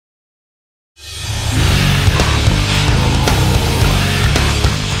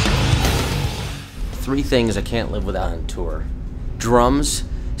3 things I can't live without on tour. Drums,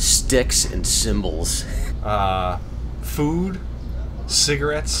 sticks, and cymbals. Food,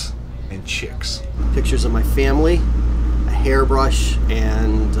 cigarettes, and chicks. Pictures of my family, a hairbrush,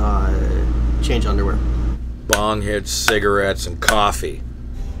 and change underwear. Bong hits, cigarettes, and coffee.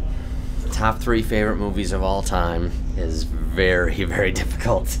 Top 3 favorite movies of all time is very, very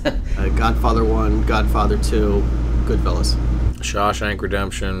difficult. Godfather 1, Godfather 2, Goodfellas. Shawshank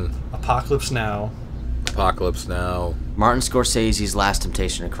Redemption. Apocalypse Now. Apocalypse Now. Martin Scorsese's Last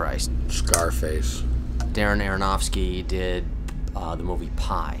Temptation of Christ. Scarface. Darren Aronofsky did the movie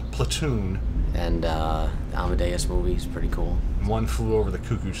Pi. Platoon. And the Amadeus movie is pretty cool. One Flew Over the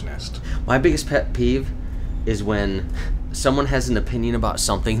Cuckoo's Nest. My biggest pet peeve is when someone has an opinion about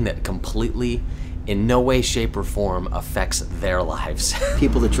something that completely, in no way, shape, or form affects their lives.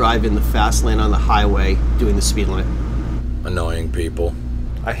 People that drive in the fast lane on the highway doing the speed limit. Annoying people.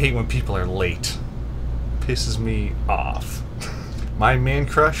 I hate when people are late. Pisses me off. My man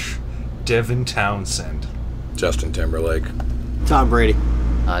crush, Devin Townsend. Justin Timberlake. Tom Brady.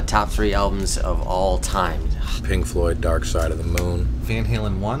 Top 3 albums of all time. Pink Floyd, Dark Side of the Moon. Van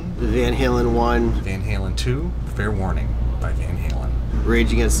Halen 1. Van Halen 1. Van Halen 2. Fair Warning by Van Halen.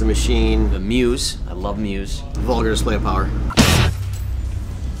 Rage Against the Machine. The Muse. I love Muse. Vulgar Display of Power.